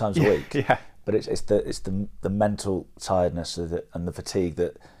couple of times a week. Yeah. But it's the mental tiredness of and the fatigue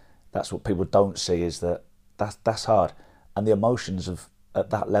that's what people don't see, is that's hard. And the emotions at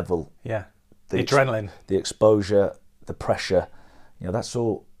that level, the adrenaline, the exposure, the pressure, that's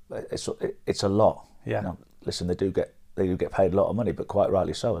all. It's a lot. Yeah. Listen, they do get paid a lot of money, but quite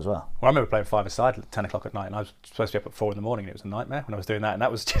rightly so as well. Well, I remember playing five-a-side at 10 o'clock at night, and I was supposed to be up at 4 in the morning, and it was a nightmare when I was doing that, and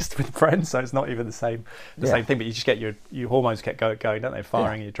that was just with friends, so it's not even the same thing. But you just get your hormones get going, don't they?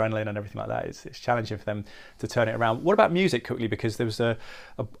 Firing, your adrenaline and everything like that. It's challenging for them to turn it around. What about music, quickly? Because there was a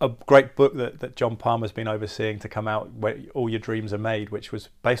great book that John Palmer's been overseeing to come out, Where All Your Dreams Are Made, which was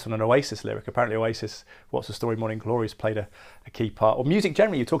based on an Oasis lyric. Apparently Oasis, What's the Story, Morning Glories played a key part. Or music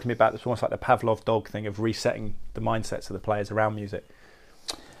generally, you're talking to me about, it's almost like the Pavlov dog thing of resetting the mindsets of the players around music.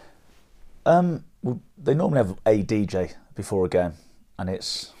 Well, they normally have a DJ before a game, and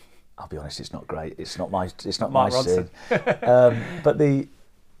I'll be honest, it's not great. It's not my scene. But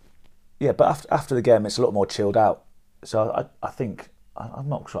after the game, it's a lot more chilled out. So I think I'm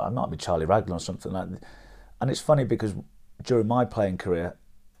not sure. I might be Charlie Raglan or something like that. And it's funny because during my playing career,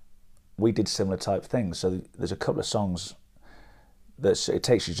 we did similar type things. So there's a couple of songs that it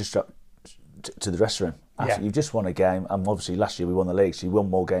takes you just up to the dressing room. After you've just won a game, and obviously last year we won the league, so you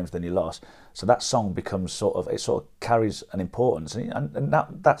won more games than you lost. So that song becomes sort of carries an importance, and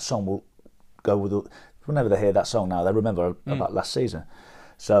that song will go with whenever they hear that song now, they remember about last season.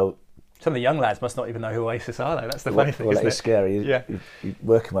 So some of the young lads must not even know who Oasis are, though. That's the funny thing. Well, isn't it's scary. You're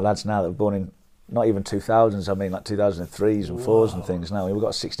working with lads now that were born in not even 2000s. I mean, like 2003s and 4s and things. Now we've got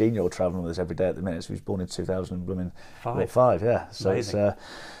a 16-year-old travelling with us every day at the minute. So he was born in 2005. Yeah. So amazing.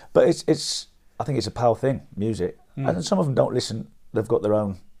 But it's. I think it's a powerful thing, music. And some of them don't listen. They've got their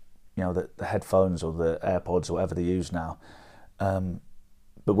own, the headphones or the AirPods or whatever they use now.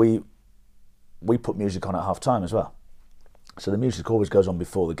 But we put music on at half time as well. So the music always goes on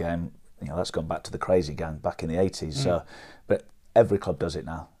before the game. That's gone back to the Crazy Gang back in the 80s. So, but every club does it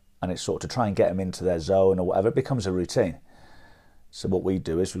now, and it's sort of to try and get them into their zone or whatever. It becomes a routine. So what we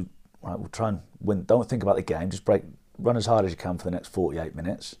do is we'll try and win. Don't think about the game. Just run as hard as you can for the next 48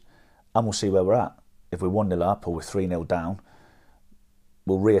 minutes, and we'll see where we're at. If we're 1-0 up or we're 3-0 down,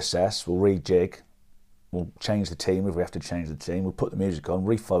 we'll reassess, we'll rejig, we'll change the team if we have to change the team. We'll put the music on,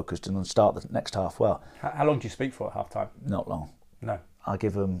 refocused, and then start the next half well. How long do you speak for at half time? Not long. No. I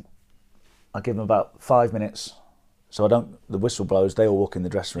give them about 5 minutes. So the whistle blows, they all walk in the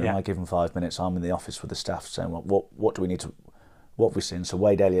dressing room. Yeah. I give them 5 minutes. I'm in the office with the staff saying, what do we need to, what have we seen? So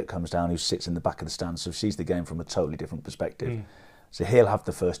Wade Elliott comes down, who sits in the back of the stand, so sees the game from a totally different perspective. So he'll have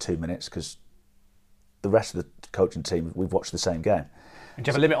the first 2 minutes because the rest of the coaching team, we've watched the same game. And do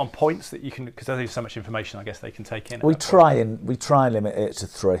you have a limit on points that you can, because there's so much information I guess they can take in? We try and limit it to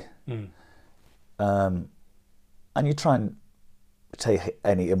 3. And you try and take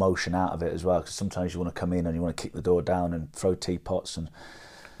any emotion out of it as well, because sometimes you want to come in and you want to kick the door down and throw teapots and.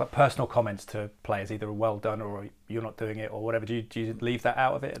 But personal comments to players, either well done or you're not doing it or whatever. Do you leave that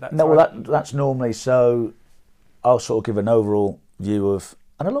out of it at that time? No, well that's normally so. I'll sort of give an overall view of,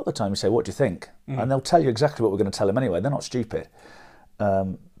 and a lot of the time you say, "What do you think?" And they'll tell you exactly what we're going to tell them anyway. They're not stupid,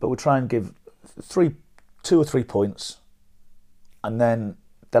 but we'll try and give 2 or 3 points, and then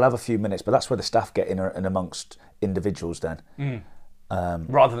they'll have a few minutes. But that's where the staff get in and amongst individuals then.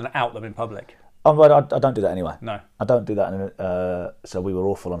 Rather than out them in public. Oh, well, I don't do that anyway. No, I don't do that. So we were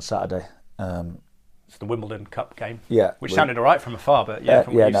awful on Saturday. It's the Wimbledon Cup game. Yeah, which sounded all right from afar, but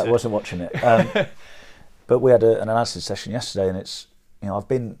I wasn't watching it. But we had an analysis session yesterday, and it's I've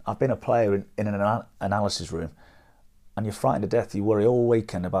been a player in an analysis room, and you're frightened to death. You worry all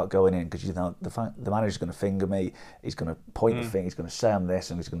weekend about going in because you know the manager's going to finger me. He's going to point the finger. He's going to say I'm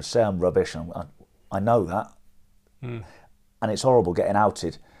this, and he's going to say I'm rubbish. And I know that, and it's horrible getting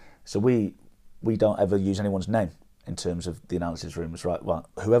outed. So we don't ever use anyone's name in terms of the analysis room. It's right. Well,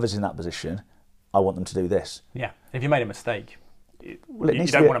 whoever's in that position, I want them to do this. Yeah. If you made a mistake, you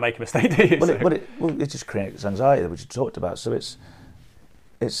don't want to make a mistake, do you? It just creates anxiety, which you talked about. So it's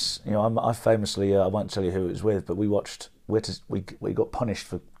I famously I won't tell you who it was with, but we got punished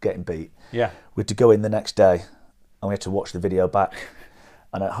for getting beat. Yeah. We had to go in the next day, and we had to watch the video back.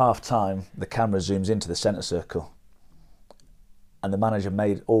 And at half time, the camera zooms into the centre circle, and the manager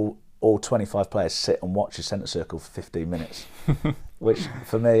made all 25 players sit and watch the centre circle for 15 minutes, which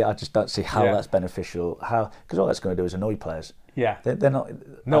for me, I just don't see how that's beneficial. Because all that's going to do is annoy players. Yeah, they're not.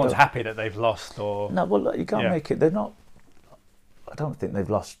 No one's happy that they've lost, or no. Well, you can't make it. They're not. I don't think they've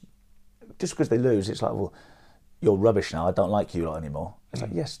lost just because they lose. It's like, well, you're rubbish now. I don't like you lot anymore. It's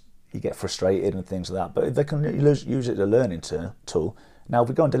like, yes, you get frustrated and things like that. But if they can use it as a learning tool. Now, if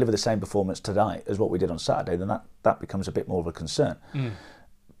we go and deliver the same performance tonight as what we did on Saturday, then that becomes a bit more of a concern.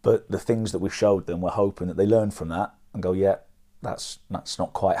 But the things that we showed them, we're hoping that they learn from that and go, yeah, that's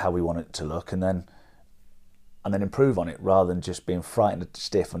not quite how we want it to look, and then improve on it rather than just being frightened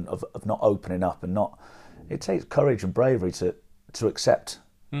stiff and of not opening up and not. It takes courage and bravery to accept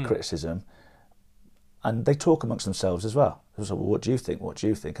criticism, and they talk amongst themselves as well. So, well, what do you think? What do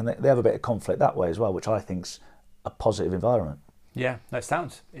you think? And they have a bit of conflict that way as well, which I think's a positive environment. Yeah, no, it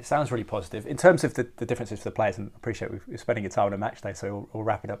sounds really positive. In terms of the differences for the players, and I appreciate we're spending a time on a match day, so we'll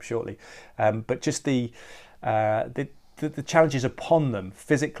wrap it up shortly. But just the challenges upon them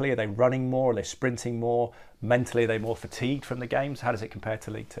physically, are they running more? Are they sprinting more? Mentally, are they more fatigued from the games? How does it compare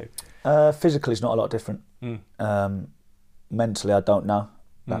to League Two? Physically, it's not a lot different. Mentally, I don't know.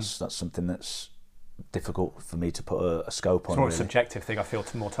 That's something that's difficult for me to put a scope on. It's more a subjective thing. I feel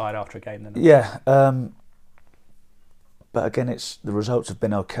more tired after a game than. Yeah. But again, the results have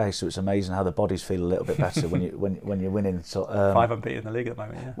been okay, so it's amazing how the bodies feel a little bit better when you're winning. So 5 unbeaten in the league at the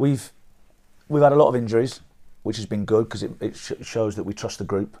moment. Yeah. We've had a lot of injuries, which has been good because it shows that we trust the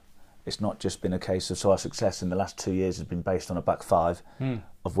group. It's not just been a case of our success in the last 2 years has been based on a back five,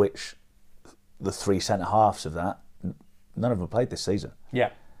 of which the 3 centre halves of that, none of them played this season.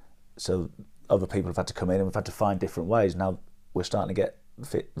 Yeah. So other people have had to come in, and we've had to find different ways. Now we're starting to get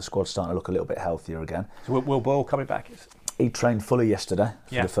fit. The squad's starting to look a little bit healthier again. So Will Boyle coming back? He trained fully yesterday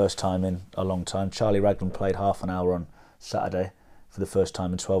for the first time in a long time. Charlie Raglan played half an hour on Saturday for the first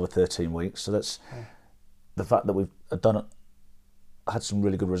time in 12 or 13 weeks. So that's the fact that we've had some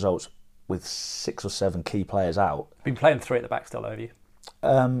really good results with 6 or 7 key players out. Been playing 3 at the back still, have you?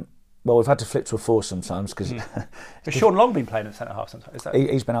 Well, we've had to flip to a 4 sometimes because. Has Sean Long been playing at centre half sometimes?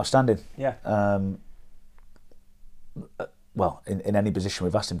 He's been outstanding. Yeah. Well, in any position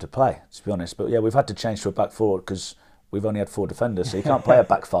we've asked him to play, to be honest. But yeah, we've had to change to a back 4 because we've only had 4 defenders, so you can't play a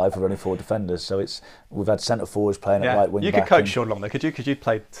back 5 with only 4 defenders. So we've had centre forwards playing at right wing. You could coach Sean Long though, could you? Could you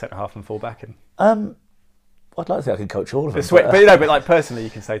play centre half and full back? I'd like to think I can coach all of them. But like personally, you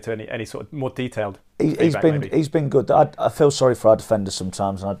can say to any sort of more detailed. He's been good. I feel sorry for our defenders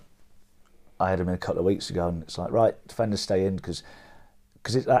sometimes, and I had him in a couple of weeks ago, and it's like, right, defenders stay in because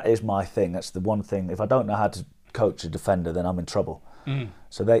that is my thing. That's the one thing. If I don't know how to coach a defender, then I'm in trouble.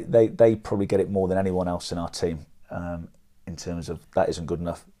 So they probably get it more than anyone else in our team, in terms of that isn't good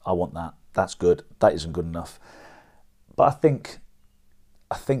enough. I want that. That's good. That isn't good enough. But I think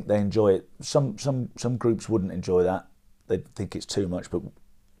they enjoy it. Some groups wouldn't enjoy that. They'd think it's too much. But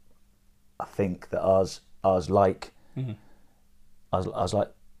I think that ours like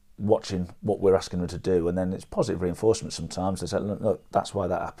watching what we're asking them to do, and then it's positive reinforcement. Sometimes they say, look, that's why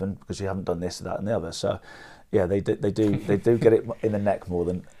that happened, because you haven't done this, that, and the other. So yeah, they do get it in the neck more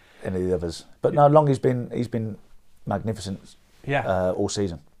than any of the others. But no, Long he's been magnificent. All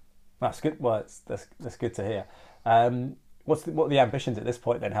season. That's good. Well, that's good to hear. What are the ambitions at this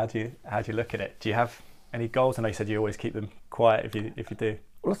point then? How do you look at it? Do you have any goals? I know you said you always keep them quiet if you do.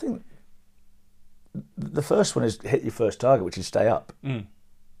 Well, I think the first one is hit your first target, which is stay up.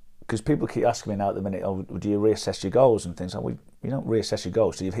 Because people keep asking me now at the minute, oh, do you reassess your goals and things? Like, you don't reassess your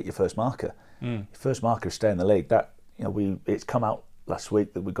goals till you've hit your first marker. Your first marker is stay in the league. That it's come out last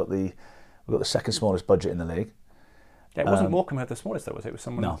week that we've got the second smallest budget in the league. Yeah, it wasn't Morecambe who had the smallest though, was it? It was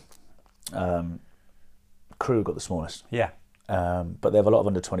someone. No. Crewe got the smallest. Yeah. But they have a lot of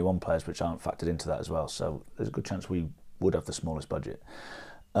under 21 players which aren't factored into that as well. So there's a good chance we would have the smallest budget.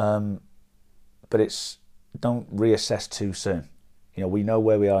 But don't reassess too soon. We know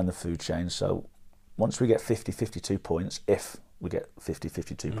where we are in the food chain. So once we get 50, 52 points, if we get 50,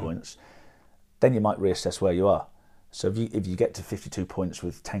 52 points, then you might reassess where you are. So if you get to 52 points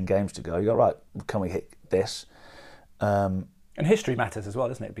with 10 games to go, you go, right, can we hit this? And history matters as well,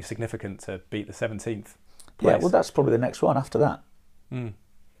 doesn't it? It'd be significant to beat the 17th place. Yeah, well, that's probably the next one after that.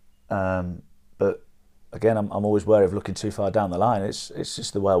 But again, I'm always wary of looking too far down the line. It's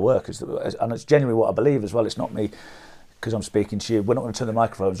just the way I work, and it's genuinely what I believe as well. It's not me because I'm speaking to you. We're not going to turn the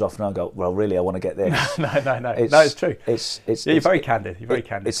microphones off and I'll go, well, really, I want to get this. No. It's true. You're very candid.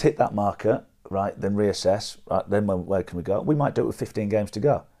 It's hit that marker, right? Then reassess. Right, then where can we go? We might do it with 15 games to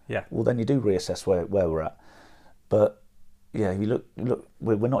go. Yeah. Well, then you do reassess where we're at. But yeah, you look.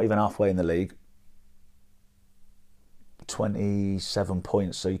 We're not even halfway in the league. 27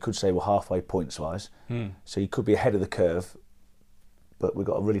 points, so you could say we're halfway points wise. So you could be ahead of the curve, but we've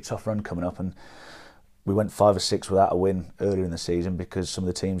got a really tough run coming up, and we went 5 or 6 without a win earlier in the season because some of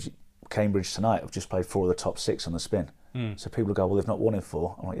the teams, Cambridge tonight, have just played 4 of the top 6 on the spin. So people go, well, they've not won in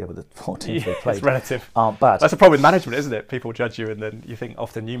 4. I'm like, yeah, but the 4 teams they've played it's relative. aren't bad. That's a problem with management, isn't it? People judge you, and then you think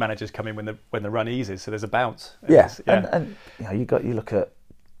often new managers come in when the run eases, so there's a bounce. And you look at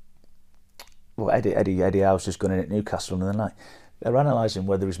Eddie Howe's just gone in at Newcastle the other night. They're analysing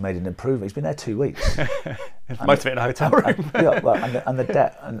whether he's made an improvement. He's been there 2 weeks. Most of it in a hotel room. and the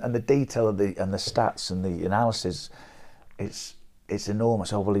depth and the detail of the stats and the analysis, it's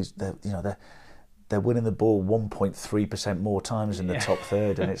enormous. Oh well, they're winning the ball 1.3% more times in the top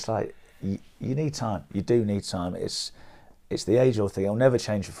third, and it's like you need time. You do need time. It's the age-old thing. It'll never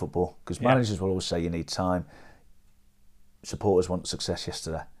change for football because managers will always say you need time. Supporters want success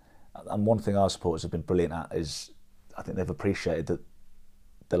yesterday. And one thing our supporters have been brilliant at is I think they've appreciated that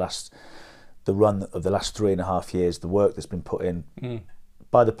the run of the last 3.5 years, the work that's been put in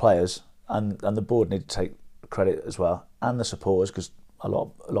by the players and the board need to take credit as well, and the supporters, because a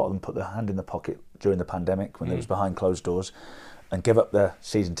lot of them put their hand in the pocket during the pandemic when it was behind closed doors and give up their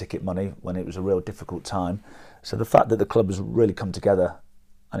season ticket money when it was a real difficult time. So the fact that the club has really come together,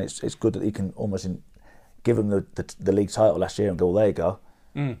 and it's good that you can almost give them the league title last year and go, well, there you go.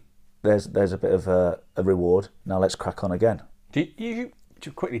 There's a bit of a reward. Now let's crack on again.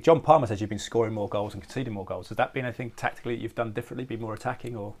 Quickly, John Palmer says you've been scoring more goals and conceding more goals. Has that been anything tactically you've done differently, be more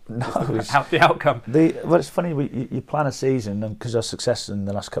attacking, or the outcome? Well, it's funny, you plan a season, and because our success in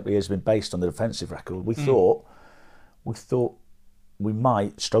the last couple of years has been based on the defensive record, we thought we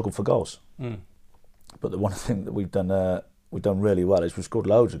might struggle for goals. But the one thing that we've done really well is we've scored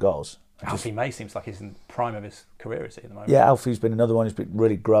loads of goals. Alfie May seems like he's in the prime of his career, is he, at the moment? Yeah, Alfie's been another one who's been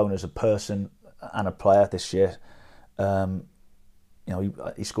really grown as a person and a player this year.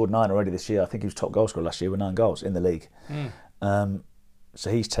 He scored 9 already this year. I think he was top goal scorer last year with 9 goals in the league. So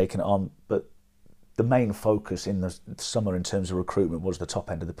he's taken it on. But the main focus in the summer in terms of recruitment was the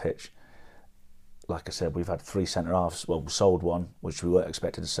top end of the pitch. Like I said, we've had 3 centre-halves. Well, we sold 1, which we weren't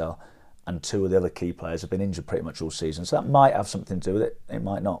expected to sell. And 2 of the other key players have been injured pretty much all season. So that might have something to do with it. It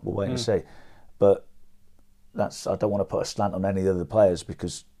might not. We'll wait and see. But I don't want to put a slant on any of the other players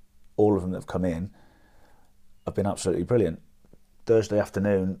because all of them that have come in have been absolutely brilliant. Thursday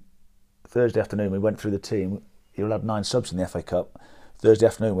afternoon, Thursday afternoon we went through the team. You allowed 9 subs in the FA Cup. Thursday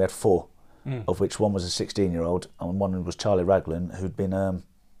afternoon we had 4, of which one was a 16-year-old and one was Charlie Raglan, who'd been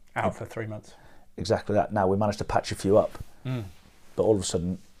out for 3 months. Exactly that. Now we managed to patch a few up, but all of a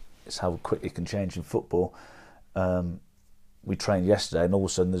sudden, it's how quickly it can change in football. We trained yesterday, and all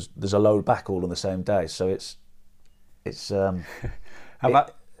of a sudden there's a load back all on the same day. So it's it's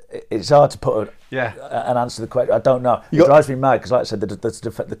hard to put an answer to the question. I don't know. It drives me mad because, like I said,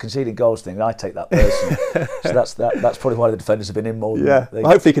 the conceding goals thing, I take that personally. So that's probably why the defenders have been in more. Well,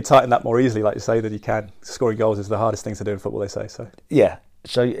 hopefully you can tighten that more easily, like you say, than you can. Scoring goals is the hardest thing to do in football, they say. So yeah.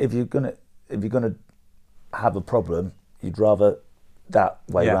 So if you're gonna have a problem, you'd rather that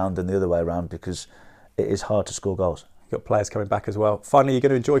way around than the other way around, because it is hard to score goals. You've got players coming back as well. Finally, you're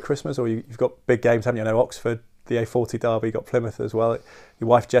going to enjoy Christmas, or you've got big games, haven't you? I know Oxford, the A40 derby, you've got Plymouth as well. Your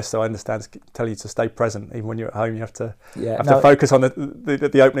wife Jess, I understand, is telling you to stay present. Even when you're at home, you have to focus on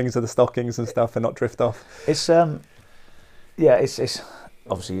the openings of the stockings and stuff and not drift off. It's it's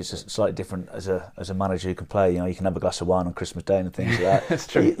obviously it's slightly different as a manager who can play. You know, you can have a glass of wine on Christmas Day and things like that. That's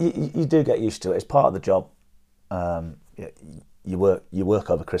true. You do get used to it. It's part of the job. You work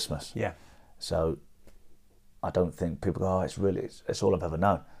over Christmas. Yeah. So I don't think people go, it's all I've ever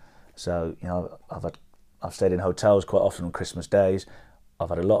known. So, you know, I've stayed in hotels quite often on Christmas days. I've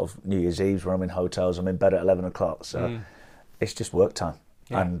had a lot of New Year's Eves where I'm in hotels. I'm in bed at 11 o'clock. So it's just work time.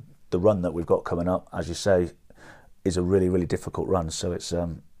 Yeah. And the run that we've got coming up, as you say, is a really, really difficult run. So it's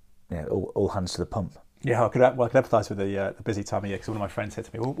all hands to the pump. Yeah, I could empathise with the busy time of year, because one of my friends said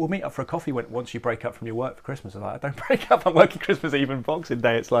to me, we'll meet up for a coffee once you break up from your work for Christmas. I'm like, I don't break up, I'm working Christmas Eve and Boxing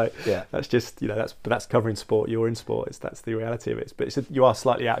Day. It's like, that's just, that's covering sport, you're in sport, that's the reality of it. But you are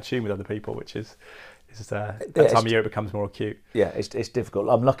slightly out of tune with other people, which is that time of year it becomes more acute. Yeah, it's difficult.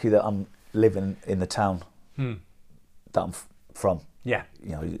 I'm lucky that I'm living in the town that I'm from. Yeah,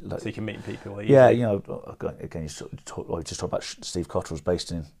 so you can meet people. Yeah, again, just talk about Steve Cotterell's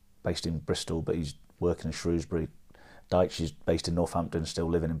based in Bristol, but he's working in Shrewsbury. Dyche is based in Northampton, still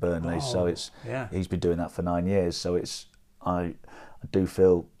living in Burnley. So he's been doing that for 9 years. So I do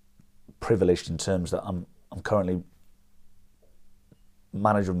feel privileged in terms that I'm currently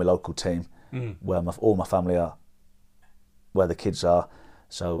managing my local team, where all my family are, where the kids are.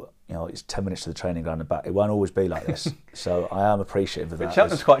 So it's 10 minutes to the training ground and back. It won't always be like this. So I am appreciative of that. But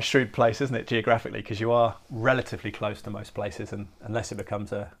Cheltenham's quite a shrewd place, isn't it, geographically? Because you are relatively close to most places, and unless it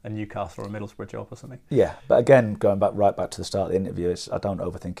becomes a Newcastle or a Middlesbrough job or something. Yeah, but again, going right back to the start of the interview, I don't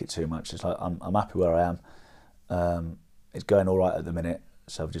overthink it too much. It's like I'm happy where I am. It's going all right at the minute,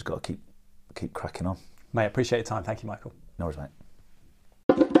 so I've just got to keep cracking on. Mate, appreciate your time. Thank you, Michael. No worries, mate.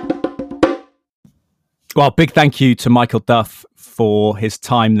 Well, big thank you to Michael Duff for his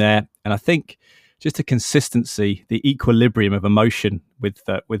time there. And I think just the consistency, the equilibrium of emotion with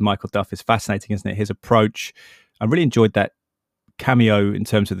Michael Duff is fascinating, isn't it? His approach. I really enjoyed that cameo in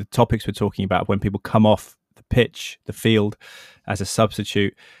terms of the topics we're talking about, when people come off the pitch, the field as a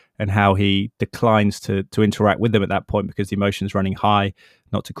substitute, and how he declines to interact with them at that point because the emotion's running high,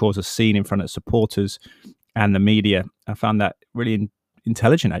 not to cause a scene in front of supporters and the media. I found that really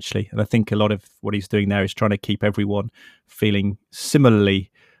intelligent, actually, and I think a lot of what he's doing there is trying to keep everyone feeling similarly,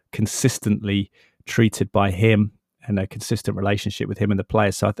 consistently treated by him, and a consistent relationship with him and the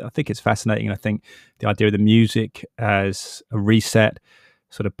players. So I think it's fascinating, and I think the idea of the music as a reset,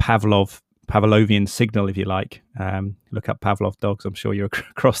 sort of Pavlovian signal, if you like. Look up Pavlov dogs. I'm sure you're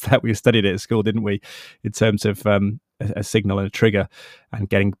across that. We studied it at school, didn't we? In terms of a signal and a trigger, and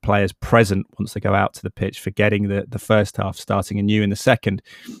getting players present once they go out to the pitch, forgetting the first half, starting anew in the second.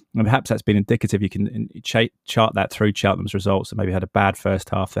 And perhaps that's been indicative. You can chart that through Cheltenham's results, that maybe had a bad first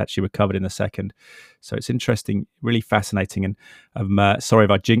half that actually recovered in the second. So it's interesting, really fascinating. And I'm sorry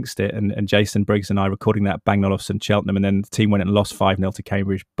if I jinxed it. And Jason Briggs and I recording that Bang Olufsen Cheltenham, and then the team went and lost 5-0 to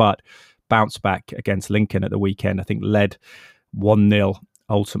Cambridge, but bounced back against Lincoln at the weekend. I think led 1-0.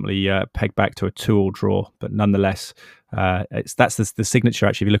 Ultimately pegged back to a 2-2 draw, but nonetheless, that's the signature.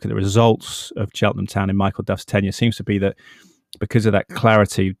 Actually, if you look at the results of Cheltenham Town in Michael Duff's tenure, seems to be that because of that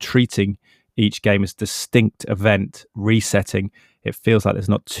clarity, treating each game as distinct event, resetting, it feels like there's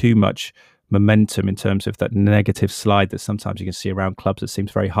not too much momentum in terms of that negative slide that sometimes you can see around clubs that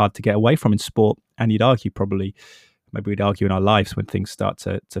seems very hard to get away from in sport. And you'd argue maybe we'd argue in our lives, when things start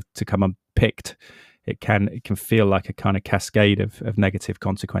to come unpicked, it can feel like a kind of cascade of negative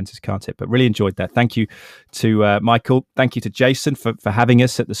consequences, can't it? But really enjoyed that. Thank you to Michael. Thank you to Jason for having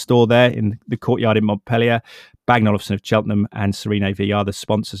us at the store there in the Courtyard in Montpellier. Bang & Olufsen of Cheltenham and Serene AV are the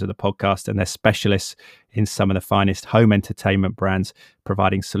sponsors of the podcast, and they're specialists in some of the finest home entertainment brands,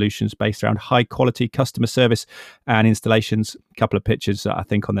 providing solutions based around high quality customer service and installations. A couple of pictures, I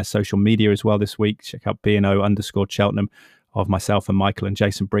think, on their social media as well this week. Check out B&O_Cheltenham of myself and Michael, and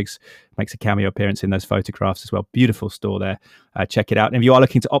Jason Briggs makes a cameo appearance in those photographs as well. Beautiful store there. Check it out. And if you are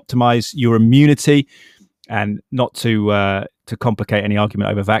looking to optimize your immunity, and not to complicate any argument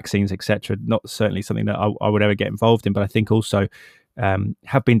over vaccines, etc., not certainly something that I would ever get involved in, but I think also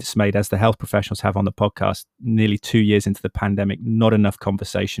have been dismayed, as the health professionals have on the podcast, nearly 2 years into the pandemic, not enough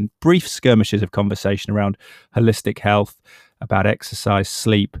conversation, brief skirmishes of conversation around holistic health, about exercise,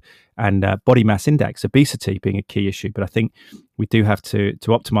 sleep, and body mass index, obesity being a key issue. But I think we do have to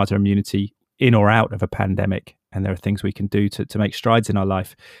optimize our immunity in or out of a pandemic. And there are things we can do to make strides in our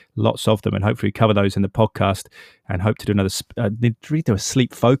life, lots of them, and hopefully cover those in the podcast. And hope to do do a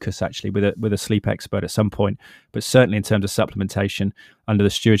sleep focus actually with a sleep expert at some point. But certainly in terms of supplementation, under the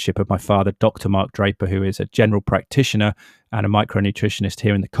stewardship of my father, Dr. Mark Draper, who is a general practitioner and a micronutritionist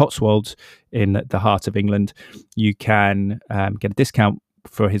here in the Cotswolds, in the heart of England, you can get a discount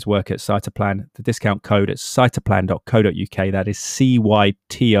for his work at Cytoplan. The discount code at cytoplan.co.uk. That is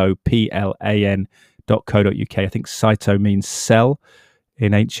CYTOPLAN.co.uk. I think cyto means cell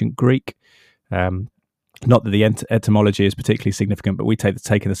in ancient Greek. Not that the etymology is particularly significant, but we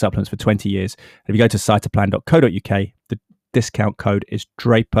taken the supplements for 20 years. And if you go to cytoplan.co.uk, the discount code is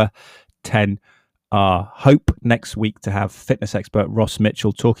Draper10R. Hope next week to have fitness expert Ross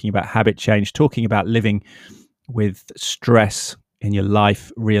Mitchell talking about habit change, talking about living with stress in your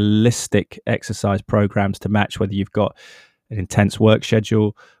life, realistic exercise programs to match whether you've got an intense work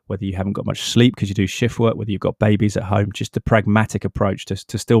schedule, whether you haven't got much sleep because you do shift work, whether you've got babies at home, just a pragmatic approach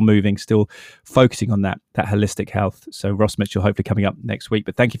to still moving, still focusing on that holistic health. So Ross Mitchell hopefully coming up next week.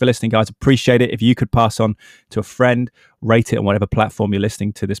 But thank you for listening, guys. Appreciate it. If you could pass on to a friend, rate it on whatever platform you're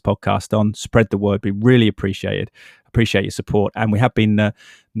listening to this podcast on, spread the word, be really appreciated. Appreciate your support. And we have been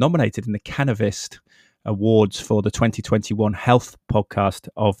nominated in the Canavist Awards for the 2021 Health Podcast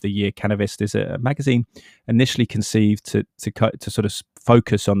of the Year. Canavist is a magazine initially conceived to sort of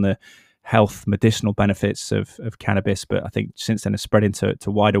focus on the health medicinal benefits of cannabis, but I think since then it's spread into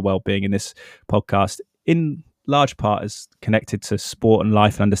wider well-being. In this podcast, in large part, is connected to sport and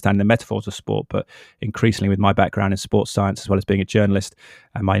life and understanding the metaphors of sport, but increasingly with my background in sports science as well as being a journalist,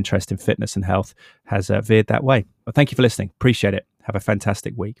 and my interest in fitness and health has veered that way. But thank you for listening. Appreciate it. Have a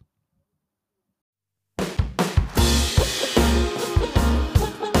fantastic week.